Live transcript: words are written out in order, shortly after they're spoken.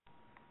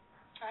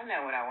I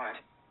know what I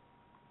wanted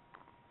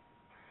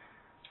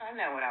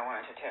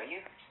to tell you.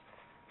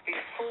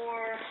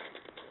 Before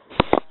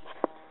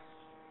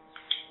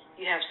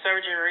you have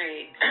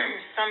surgery,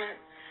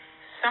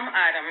 some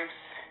items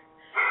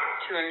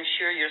to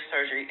ensure your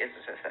surgery is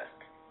a success.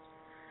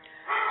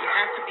 You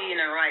have to be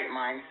in the right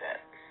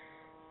mindset.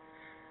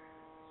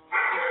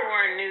 Before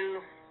I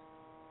knew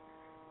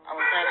I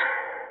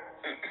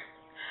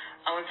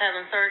was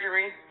having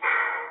surgery,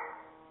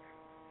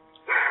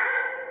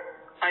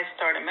 I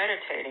started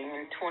meditating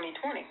in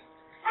 2020.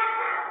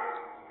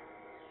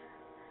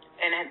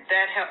 And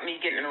that helped me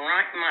get in the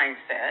right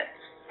mindset.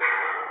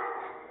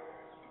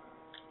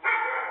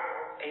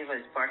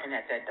 Ava's barking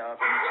at that dog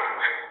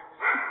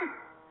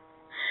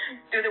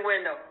through the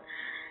window.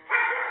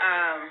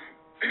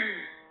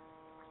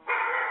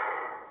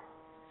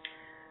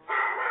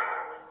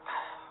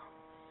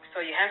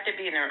 So you have to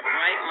be in the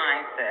right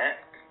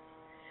mindset.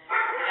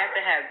 You have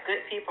to have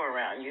good people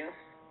around you.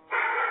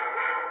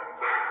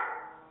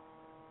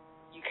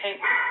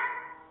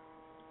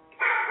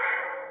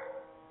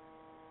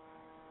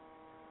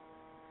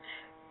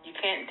 You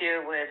can't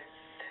deal with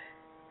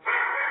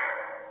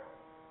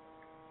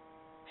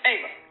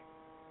Ava.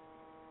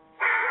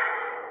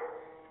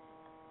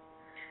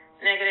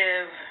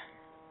 Negative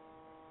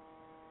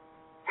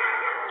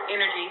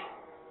energy,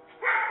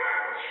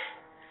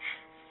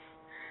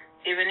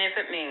 even if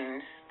it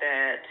means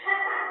that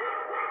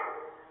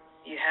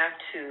you have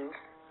to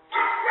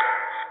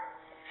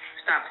just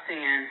stop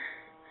seeing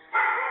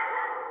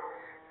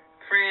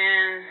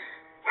friends,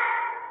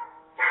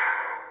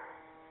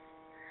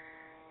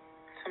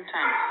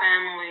 sometimes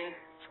family,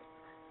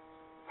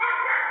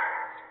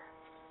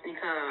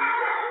 because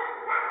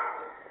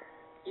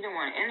you don't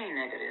want any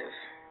negative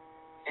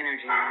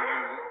energy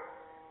around you.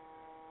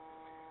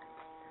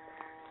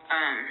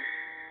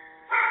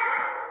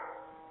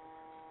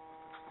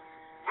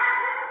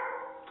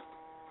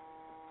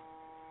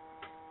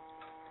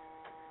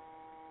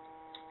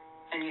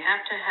 And you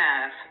have to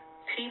have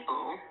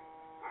people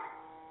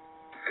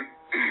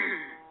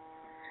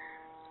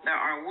that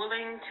are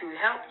willing to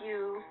help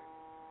you,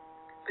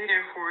 be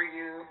there for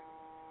you,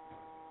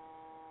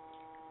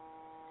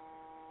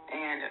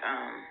 and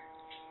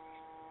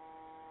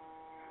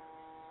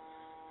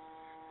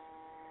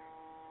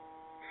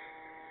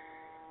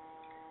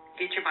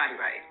get your body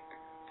right.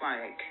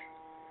 Like,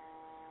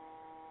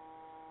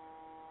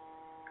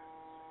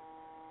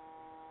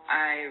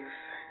 I've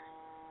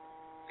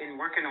been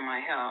working on my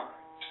health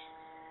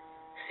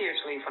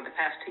seriously for the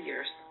past 2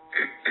 years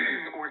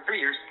or 3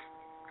 years.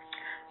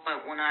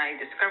 But when I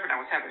discovered I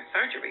was having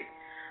surgery,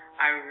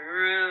 I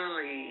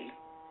really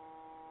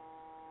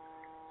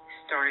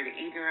started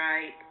eating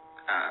right,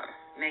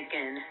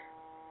 making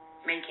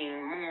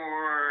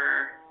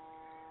more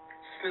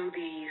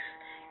smoothies,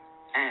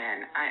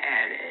 and I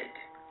added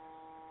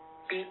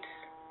beets,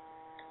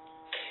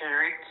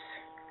 carrots,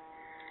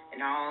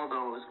 and all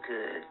those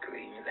good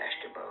green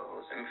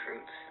vegetables and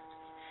fruits.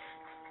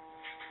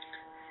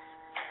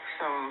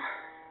 So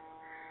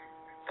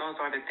those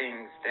are the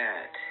things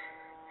that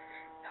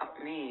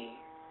helped me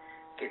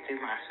get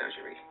through my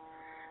surgery.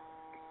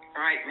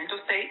 All right, mental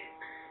state,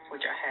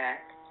 which I had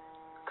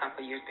a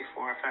couple of years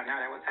before I found out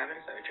I was having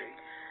surgery.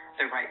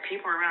 The right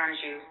people around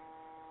you.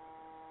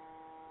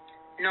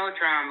 No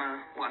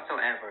drama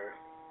whatsoever.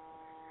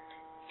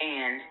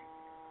 And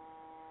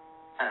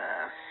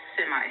a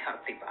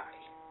semi-healthy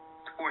body,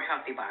 or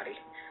healthy body.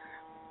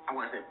 I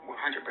wasn't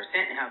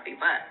 100% healthy,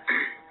 but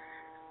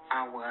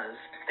I was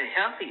the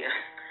healthiest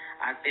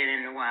I've been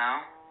in a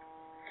while.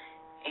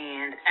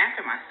 And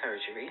after my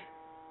surgery,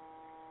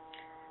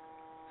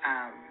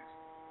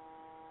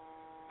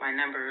 my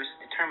numbers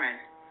determined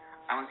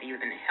I was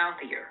even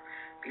healthier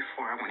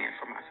before I went in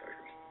for my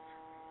surgery.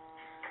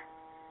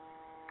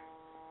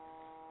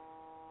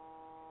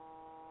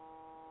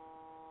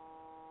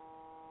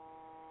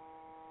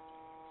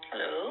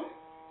 Hello.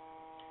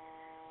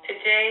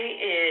 Today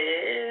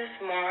is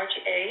March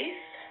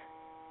 8th.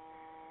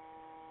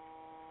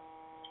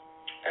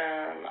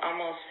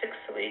 Almost 6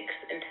 weeks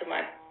into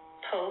my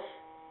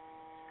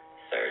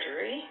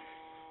post-surgery.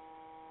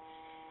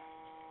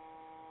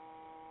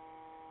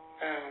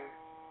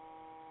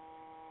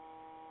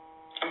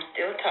 I'm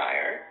still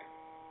tired.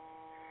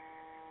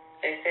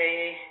 They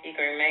say you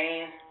can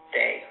remain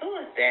day. Who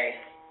is day?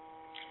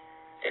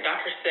 The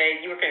doctors say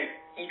you can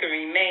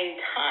remain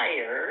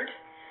tired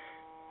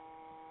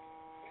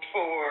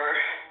for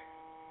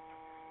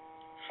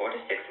 4 to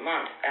 6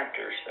 months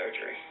after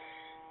surgery.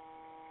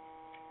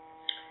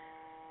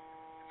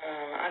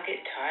 I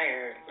get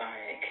tired,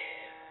 like,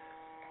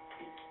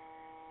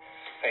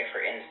 say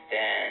for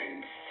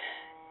instance,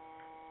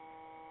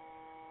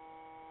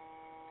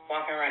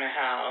 walking around a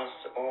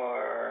house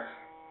or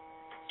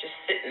just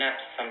sitting up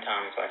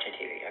sometimes watching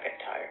TV. I get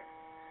tired.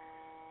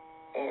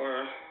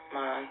 Or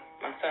my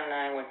son and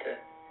I went to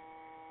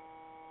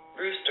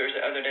Roosters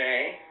the other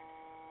day,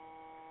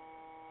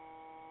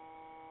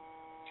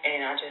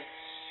 and I just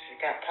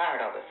got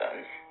tired all of a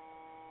sudden.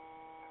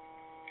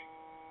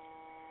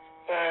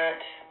 But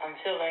I'm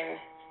feeling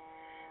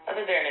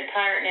other than the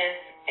tiredness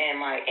and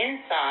my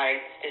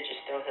inside stitch is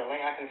still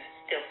healing, I can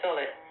still feel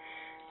it.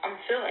 I'm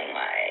feeling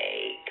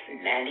like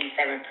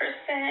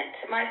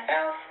 97%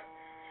 myself.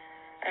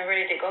 I'm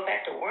ready to go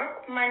back to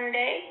work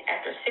Monday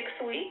after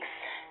 6 weeks.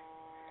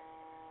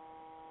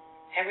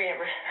 Have you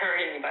ever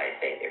heard anybody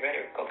say they're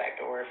ready to go back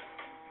to work?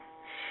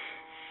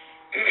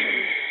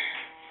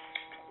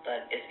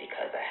 But it's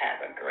because I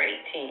have a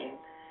great team,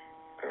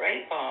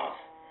 great boss,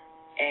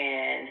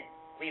 and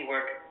we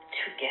work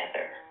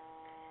together.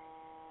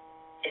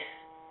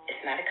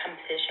 It's not a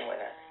competition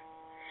with us.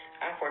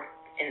 I've worked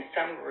in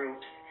some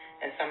groups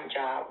and some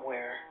job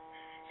where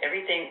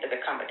everything is a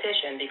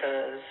competition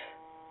because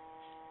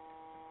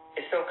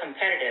it's so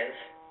competitive,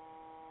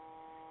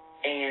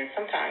 and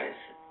sometimes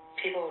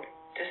people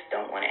just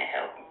don't want to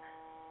help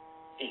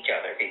each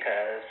other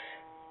because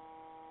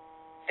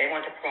they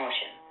want the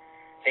promotion,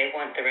 they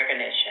want the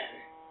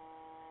recognition.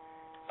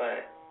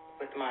 But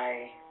with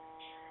my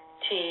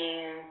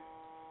team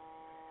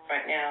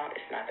right now,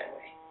 it's not that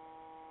way.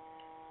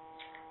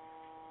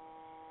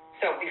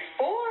 So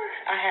before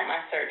I had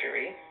my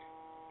surgery,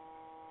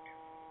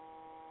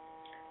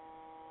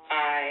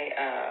 I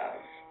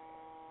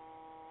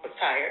was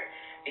tired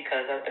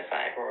because of the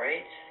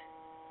fibroids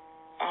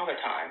all the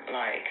time. I'm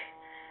like,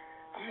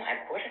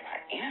 where did my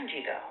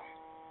energy go?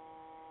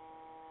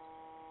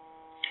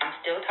 I'm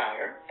still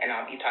tired, and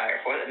I'll be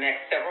tired for the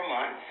next several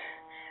months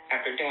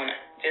after doing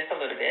just a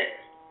little bit.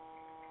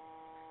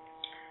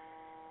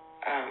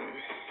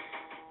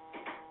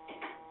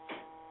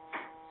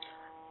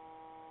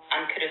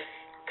 I'm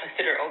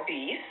considered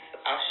obese.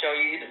 I'll show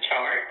you the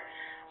chart.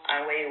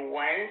 I weigh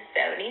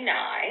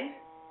 179.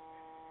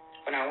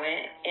 When I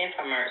went in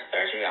for my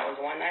surgery, I was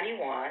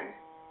 191.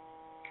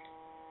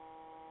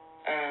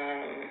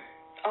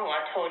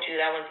 I told you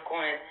that I was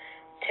going to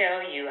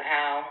tell you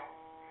how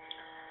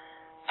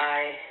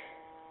I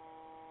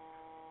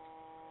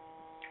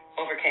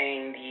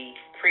overcame the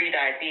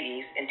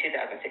pre-diabetes in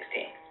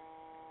 2016.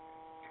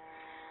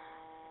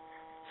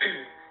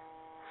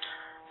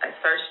 I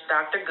searched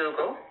Dr.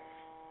 Google,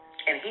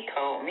 and he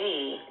told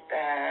me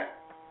that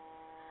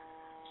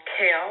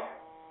kale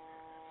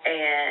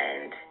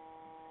and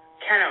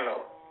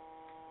cantaloupe,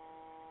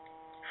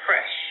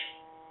 fresh,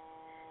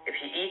 if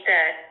you eat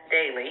that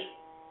daily,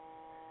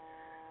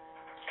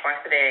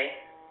 twice a day,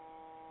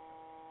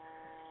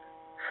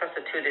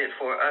 substituted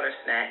for other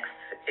snacks,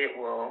 it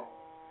will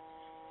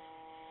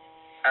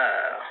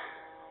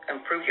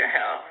improve your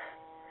health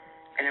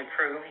and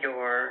improve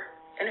your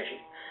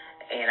energy.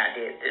 And I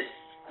did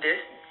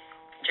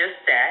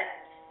just that,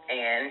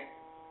 and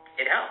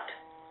it helped.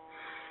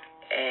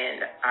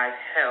 And I've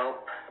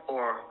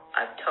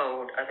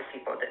told other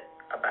people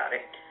about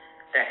it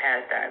that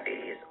has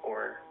diabetes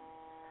or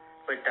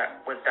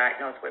was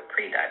diagnosed with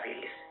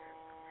pre-diabetes,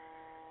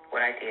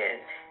 what I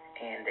did,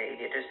 and they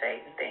did the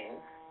same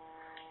thing,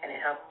 and it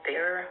helped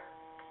their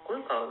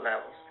glucose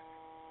levels.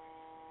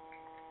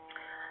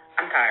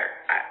 I'm tired.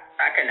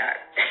 I cannot.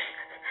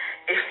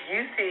 If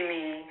you see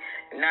me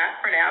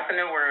not pronouncing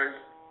the words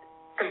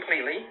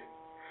completely,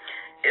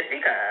 it's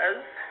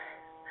because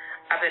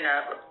I've been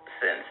up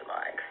since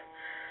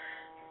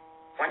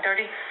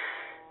 1:30,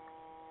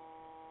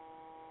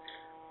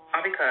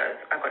 all because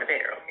I go to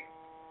bed early.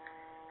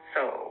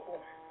 So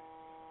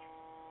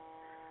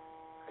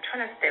I'm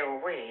trying to stay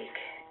awake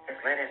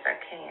as late as I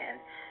can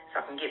so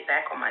I can get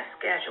back on my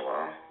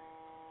schedule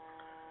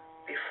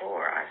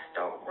before I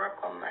start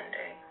work on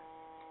Monday.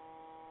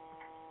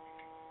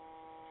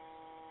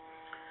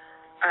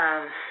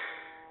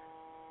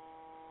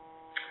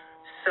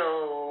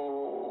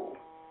 So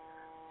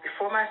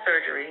before my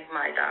surgery,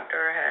 my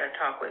doctor had a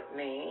talk with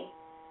me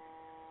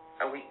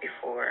a week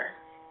before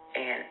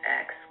and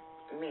asked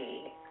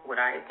me what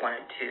I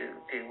wanted to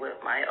do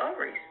with my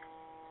ovaries.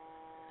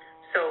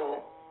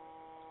 So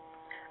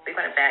we're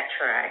going to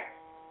backtrack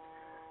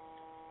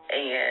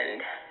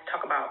and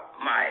talk about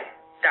my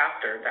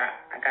doctor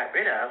that I got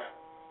rid of.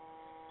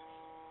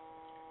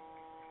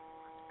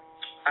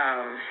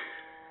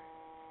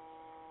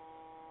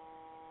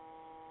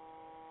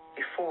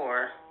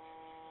 Before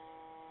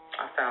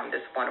I found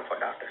this wonderful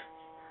doctor.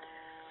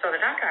 So the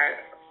doctor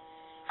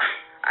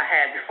I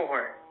had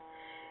before,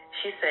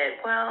 she said,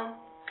 well,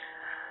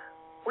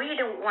 we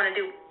don't want to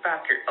do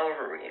about your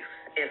ovaries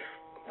if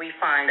we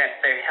find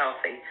that they're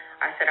healthy.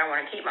 I said, I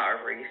want to keep my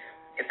ovaries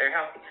if they're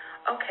healthy.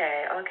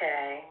 Okay.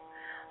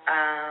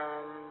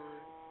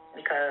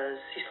 Because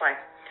she's like,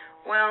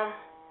 well,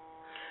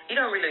 you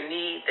don't really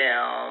need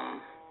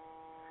them,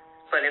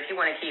 but if you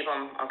want to keep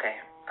them, okay.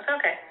 I said,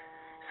 okay.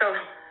 So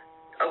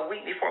a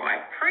week at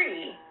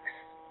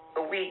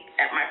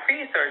my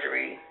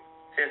pre-surgery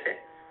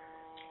visit,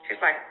 she's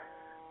like,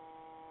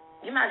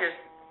 you might just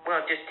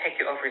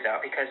take your ovaries out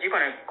because you're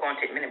going to go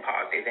into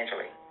menopause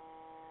eventually.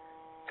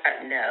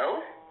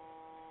 No,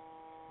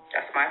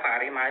 that's my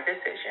body, my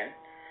decision,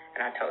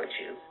 and I told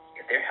you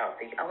if they're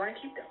healthy, I want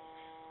to keep them.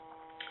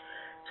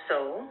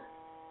 So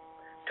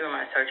during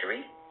my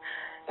surgery,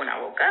 when I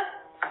woke up,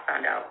 I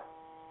found out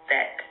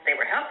that they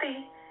were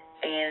healthy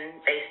and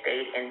they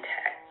stayed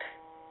intact.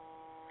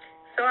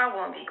 So I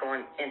won't be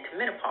going into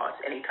menopause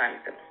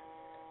anytime soon.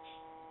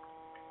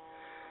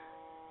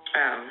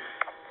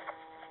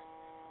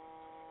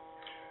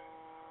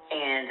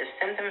 And the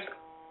symptoms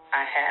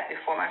I had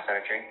before my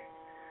surgery,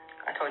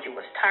 I told you,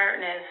 was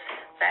tiredness,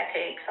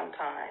 backache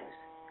sometimes,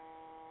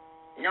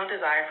 no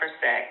desire for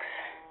sex,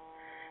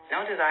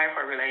 no desire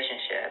for a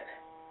relationship.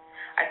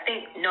 I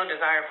think no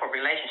desire for a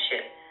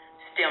relationship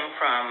stemmed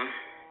from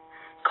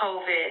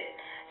COVID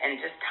and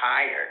just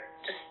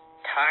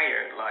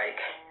tired,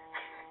 like,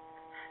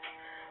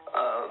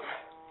 of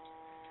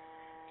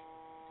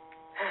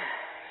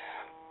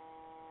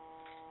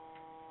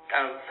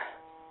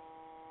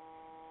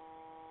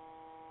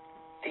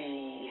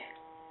the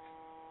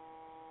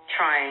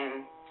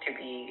trying to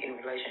be in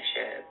a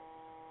relationship,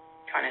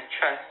 trying to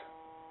trust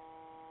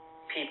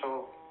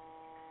people.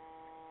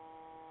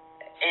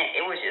 And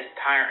it was just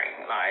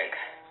tiring, like,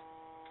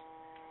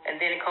 and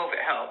then COVID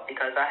helped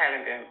because I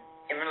haven't been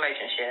in a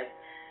relationship,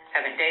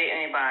 haven't dated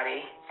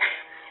anybody,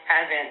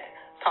 haven't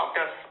talked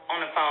us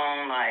on the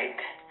phone like,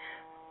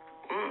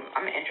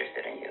 I'm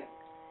interested in you,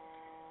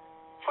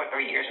 for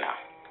 3 years now.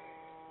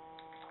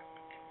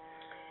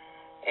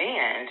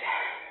 And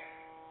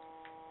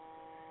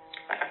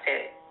like I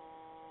said,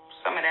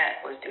 some of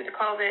that was due to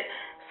COVID,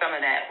 some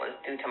of that was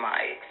due to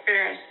my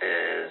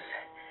experiences,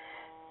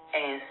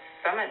 and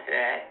some of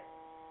that,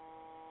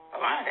 a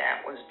lot of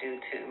that was due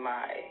to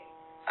my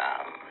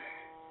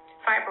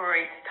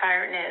fibroids,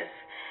 tiredness,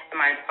 and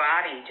my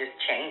body just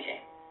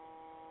changing.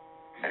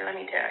 But let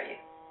me tell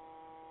you,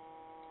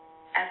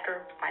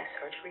 after my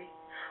surgery,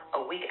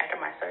 a week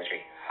after my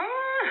surgery,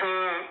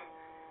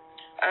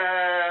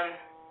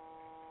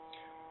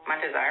 my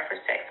desire for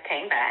sex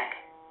came back.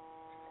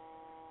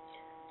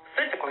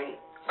 Physically,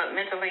 but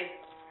mentally,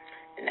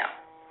 no.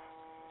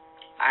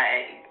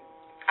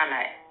 I'm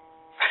not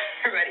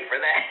ready for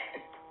that.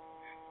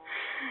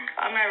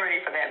 I'm not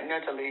ready for that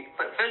mentally.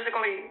 But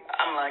physically,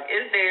 I'm like,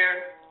 it's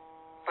there.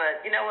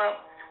 But you know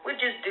what? We'll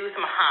just do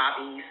some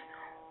hobbies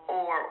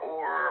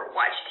or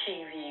watch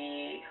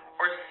TV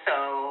or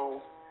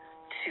so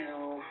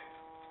to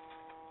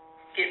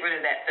get rid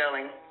of that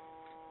feeling.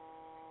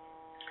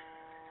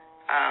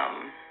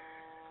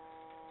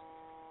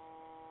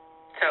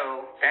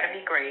 So that'd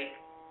be great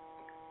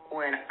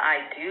when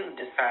I do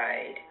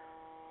decide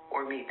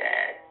or meet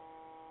that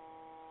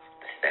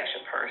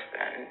special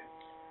person,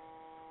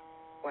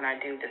 when I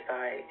do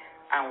decide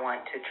I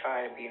want to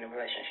try to be in a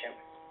relationship.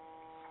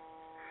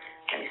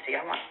 Let me see,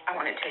 I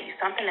want to tell you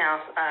something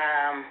else.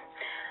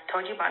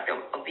 Told you about the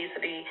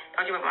obesity,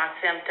 told you about my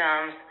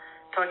symptoms,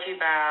 told you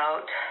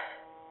about,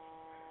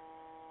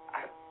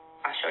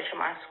 I showed you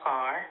my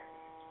scar.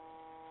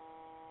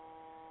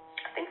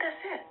 I think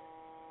that's it.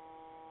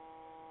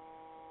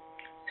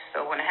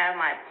 So when I have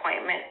my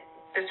appointment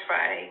this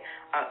Friday,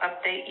 I'll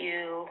update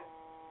you.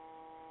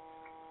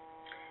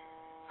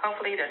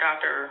 Hopefully the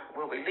doctor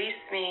will release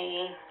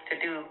me to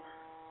do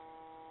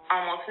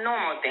almost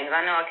normal things.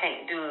 I know I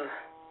can't do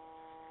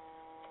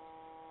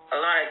a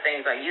lot of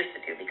things I used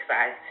to do because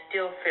I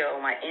still feel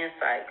my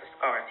inside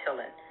scars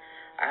healing.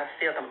 I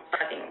feel them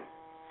bugging,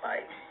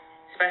 like,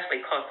 especially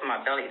close to my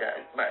belly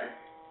button.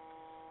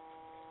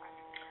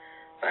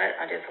 But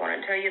I just want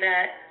to tell you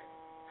that.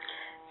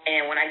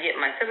 And when I get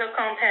my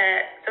silicone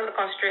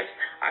strips,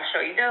 I'll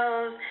show you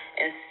those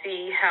and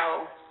see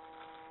how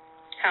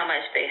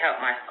much they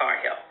help my scar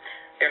heal.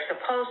 They're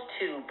supposed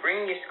to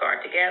bring your scar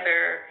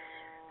together,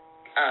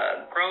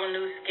 grow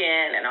new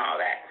skin and all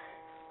that.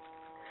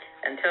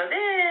 Until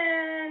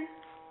then,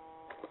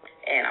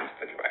 and I'm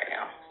sleepy right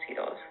now. See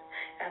those?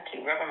 I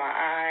keep rubbing my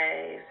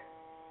eyes.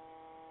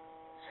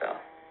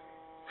 So,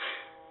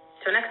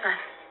 till next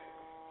time.